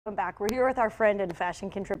Welcome back. We're here with our friend and fashion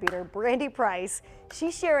contributor, Brandie Price.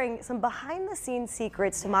 She's sharing some behind-the-scenes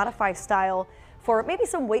secrets to modify style for maybe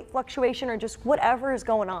some weight fluctuation or just whatever is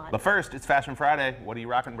going on. But first, it's Fashion Friday. What are you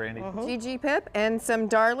rocking, Brandie? GG Pip and some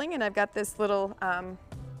Darling, and I've got this little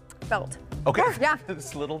belt. Okay. Yeah.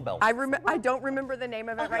 This little belt. I don't remember the name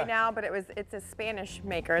of it right now, but it's a Spanish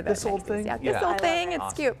maker. This old thing? Yeah, this old thing. It's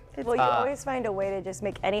Awesome. cute. Well, you always find a way to just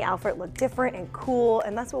make any outfit look different and cool,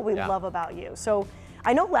 and that's what we love about you. So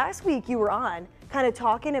I know last week you were on kind of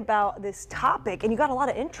talking about this topic, and you got a lot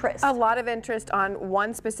of interest. A lot of interest on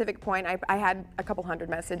one specific point. I had a couple hundred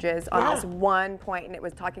messages on this one point, and it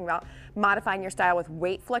was talking about modifying your style with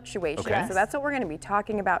weight fluctuation. Okay. So that's what we're going to be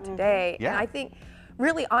talking about today. Yeah. And I think,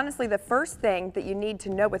 really, honestly, the first thing that you need to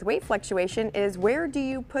know with weight fluctuation is where do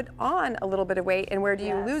you put on a little bit of weight and where do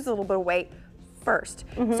you lose a little bit of weight first.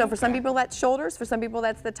 So for some people that's shoulders, for some people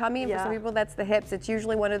that's the tummy, and for some people that's the hips. It's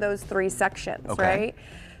usually one of those three sections, right?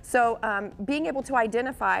 So being able to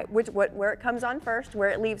identify where it comes on first, where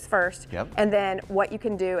it leaves first, and then what you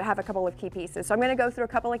can do, have a couple of key pieces. So I'm going to go through a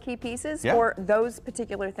couple of key pieces for those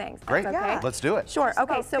particular things. Great. Okay? Let's do it. Sure.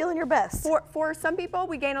 Okay. So feeling your best. For some people,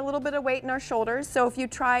 we gain a little bit of weight in our shoulders. So if you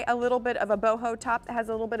try a little bit of a boho top that has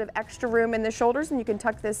a little bit of extra room in the shoulders, and you can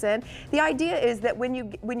tuck this in. The idea is that when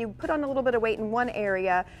you put on a little bit of weight in one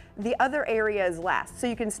area, the other area is less. So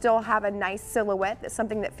you can still have a nice silhouette, that's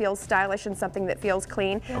something that feels stylish and something that feels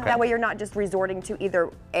clean. That way you're not just resorting to either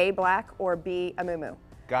A, black, or B, a muumuu.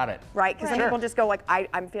 Got it. Right? Because some people just go like,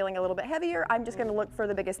 I'm feeling a little bit heavier, I'm just going to look for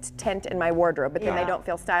the biggest tent in my wardrobe, but then they don't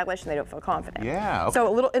feel stylish and they don't feel confident. Yeah. Okay. So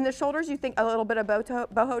a little in the shoulders, you think a little bit of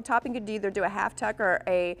boho top, you could either do a half tuck or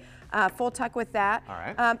a full tuck with that. All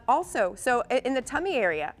right. Also, so in the tummy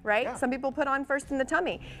area, right? Some people put on first in the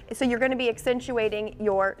tummy. So you're going to be accentuating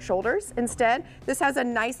your shoulders instead. This has a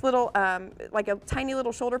nice little, like a tiny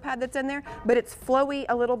little shoulder pad that's in there, but it's flowy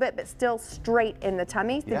a little bit, but still straight in the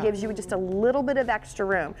tummy. So it gives you just a little bit of extra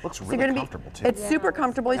room. Looks really comfortable too. It's super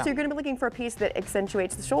comfortable. So you're going to be looking for a piece that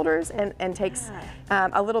accentuates the shoulders and takes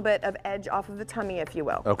a little bit of edge off of the tummy, if you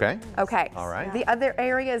will. Okay. Okay. All right. The other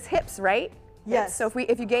area is hips, right? Yes. So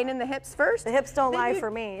if you gain in the hips first, The hips don't lie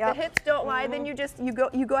for me. The hips don't lie. Then you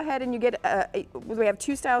go ahead and you get. We have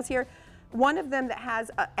two styles here. One of them that has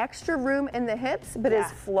extra room in the hips, but is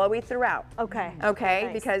flowy throughout. Okay. Okay,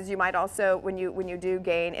 Nice. because you might also, when you do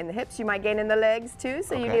gain in the hips, you might gain in the legs too.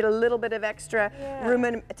 So you need a little bit of extra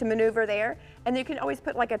room to maneuver there. And you can always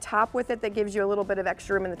put like a top with it that gives you a little bit of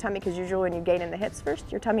extra room in the tummy, because usually when you gain in the hips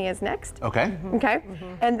first, your tummy is next. Okay. Okay.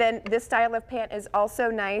 And then this style of pant is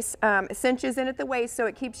also nice. It cinches in at the waist, so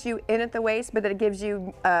it keeps you in at the waist, but then it gives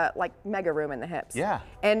you like mega room in the hips. Yeah.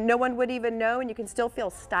 And no one would even know, and you can still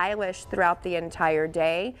feel stylish throughout the entire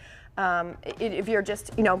day. If you're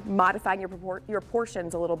just, modifying your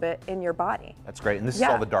portions a little bit in your body. That's great. And this is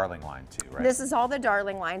all the Darling line too, right? This is all the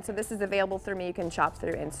Darling line, so this is available through me. You can shop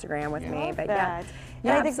through Instagram with me. But And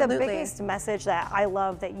I think the biggest message that I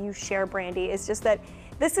love that you share, Brandie, is just that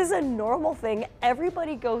this is a normal thing.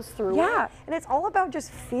 Everybody goes through it. And it's all about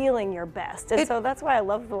just feeling your best. And so that's why I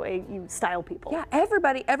love the way you style people. Yeah,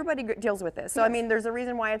 everybody deals with this. So I mean, there's a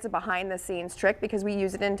reason why it's a behind the scenes trick, because we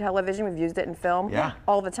use it in television, we've used it in film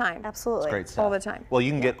all the time. Absolutely. It's great stuff. All the time. Well,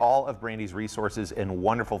 you can get all of Brandie's resources and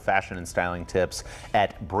wonderful fashion and styling tips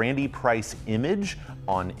at Brandie Price Image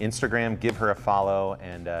on Instagram. Give her a follow,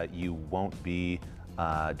 and you won't be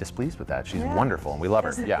displeased with that. She's wonderful, and we love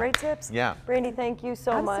her. Great tips. Yeah. Brandie, thank you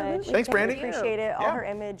so much. Thanks, Brandie. Appreciate it. All her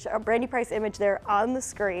image, Brandie Price image there on the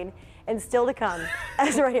screen, and still to come,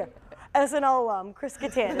 as right here. SNL alum Chris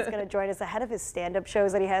Kattan is going to join us ahead of his stand-up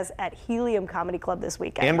shows that he has at Helium Comedy Club this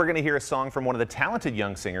weekend. And we're going to hear a song from one of the talented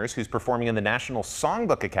young singers who's performing in the National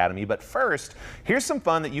Songbook Academy. But first, here's some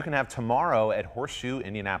fun that you can have tomorrow at Horseshoe,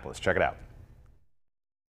 Indianapolis. Check it out.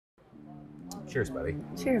 Cheers, buddy.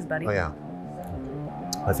 Cheers, buddy. Oh, yeah.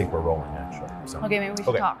 I think we're rolling, actually. So. Okay, maybe we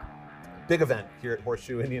should talk. Big event here at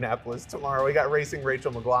Horseshoe, Indianapolis tomorrow. We got racing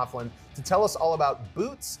Rachel McLaughlin to tell us all about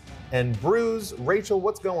boots and brews. Rachel,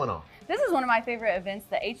 what's going on? This is one of my favorite events.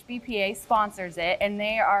 The HBPA sponsors it, and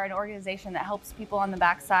they are an organization that helps people on the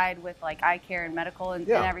backside with like eye care and medical and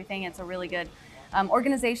everything. It's a really good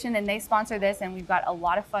organization, and they sponsor this, and we've got a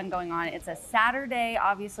lot of fun going on. It's a Saturday,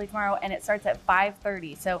 obviously, tomorrow, and it starts at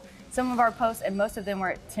 5:30. So some of our posts, and most of them were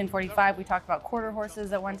at 10:45. We talked about quarter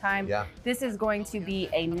horses at one time. This is going to be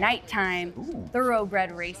a nighttime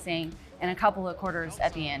thoroughbred racing. and a couple of quarters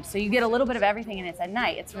at the end. So you get a little bit of everything, and it's at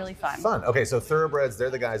night. It's really fun. Fun. Okay, so thoroughbreds, they're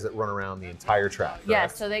the guys that run around the entire track, correct?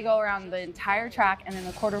 Yes, so they go around the entire track, and then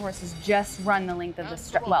the quarter horses just run the length of the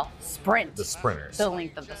sprint. The sprinters. The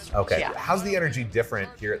length of the stretch. Okay. Yeah. How's the energy different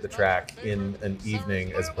here at the track in an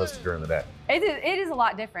evening as opposed to during the day? It is a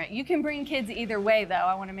lot different. You can bring kids either way, though.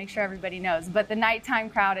 I want to make sure everybody knows. But the nighttime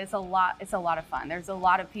crowd is a lot. It's a lot of fun. There's a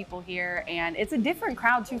lot of people here, and it's a different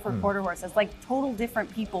crowd too for quarter horses. Like total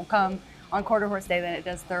different people come on quarter horse day than it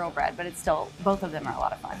does thoroughbred, but it's still, both of them are a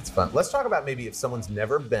lot of fun. It's fun. Let's talk about maybe if someone's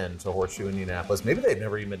never been to Horseshoe Indianapolis, maybe they've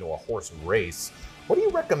never even been to a horse race. What do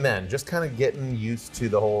you recommend? Just kind of getting used to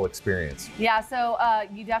the whole experience. Yeah, so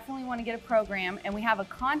you definitely want to get a program, and we have a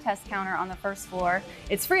contest counter on the first floor.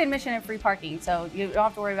 It's free admission and free parking, so you don't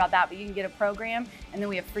have to worry about that, but you can get a program, and then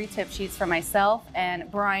we have free tip sheets for myself and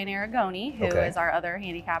Brian Aragoni, who is our other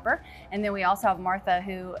handicapper. And then we also have Martha,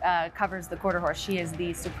 who covers the quarter horse. She is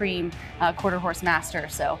the supreme quarter horse master.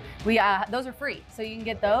 So we those are free, so you can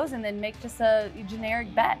get those and then make just a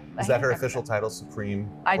generic bet. Is that her official title, Supreme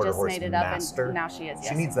Quarter Horse Master? I just made it up, and now she is. Yes.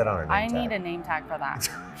 She needs that on her name tag. I need a name tag for that.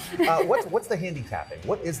 What's the handicapping?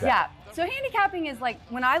 What is that? Yeah, so handicapping is like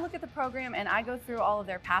when I look at the program and I go through all of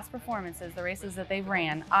their past performances, the races that they've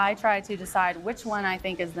ran, I try to decide which one I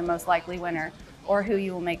think is the most likely winner or who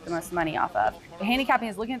you will make the most money off of. The handicapping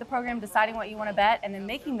is looking at the program, deciding what you want to bet, and then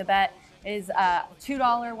making the bet is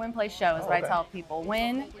 $2 win, place, show is what I tell people.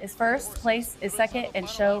 Win is first, place is second, and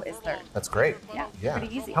show is third. That's great. Yeah,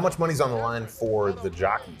 pretty easy. How much money's on the line for the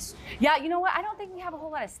jockeys? Yeah, you know what? I don't think we have a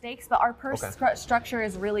whole lot of stakes, but our purse structure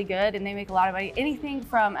is really good, and they make a lot of money. Anything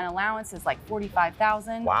from an allowance is like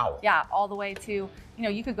 $45,000. Wow. Yeah, all the way to, you know,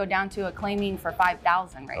 you could go down to a claiming for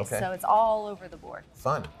 $5,000 race. So it's all over the board.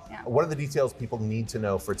 Fun. Yeah. What are the details people need to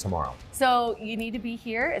know for tomorrow? So you need to be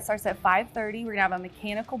here. It starts at 5:30. We're gonna have a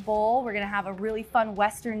mechanical bull. We're gonna have a really fun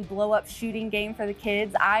Western blow-up shooting game for the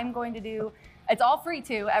kids. I'm going to do, it's all free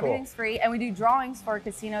too. Everything's free. And we do drawings for a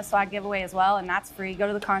casino swag giveaway as well, and that's free. Go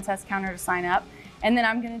to the contest counter to sign up. And then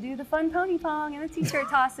I'm gonna do the fun pony pong and the t-shirt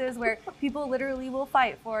tosses where people literally will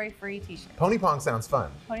fight for a free t-shirt. Pony pong sounds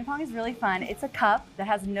fun. Pony pong is really fun. It's a cup that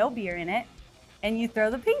has no beer in it, and you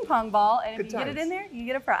throw the ping pong ball, and if you get it in there, you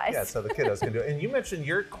get a prize. Yeah, so the kiddos can do it. And you mentioned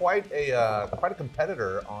you're quite a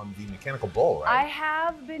competitor on the mechanical bull, right? I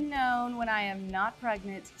have been known when I am not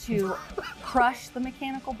pregnant to crush the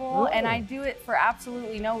mechanical bull, and I do it for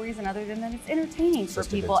absolutely no reason other than that it's entertaining for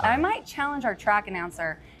people. And I might challenge our track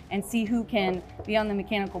announcer and see who can be on the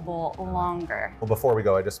mechanical bull longer. Well, before we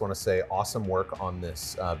go, I just want to say awesome work on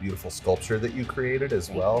this beautiful sculpture that you created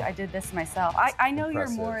as well. I did this myself. I know you're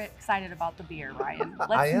more excited about the beer, Ryan.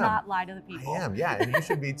 Let's not lie to the people. I am, yeah, and you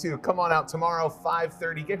should be too. Come on out tomorrow,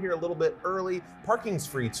 5:30. Get here a little bit early. Parking's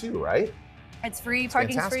free too, right? It's free,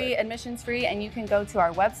 parking's free, admission's free, and you can go to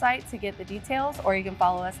our website to get the details, or you can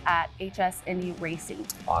follow us at HS Indy Racing.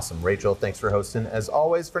 Awesome. Rachel, thanks for hosting as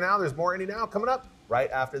always. For now, there's more Indy Now coming up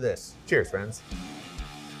right after this. Cheers, friends.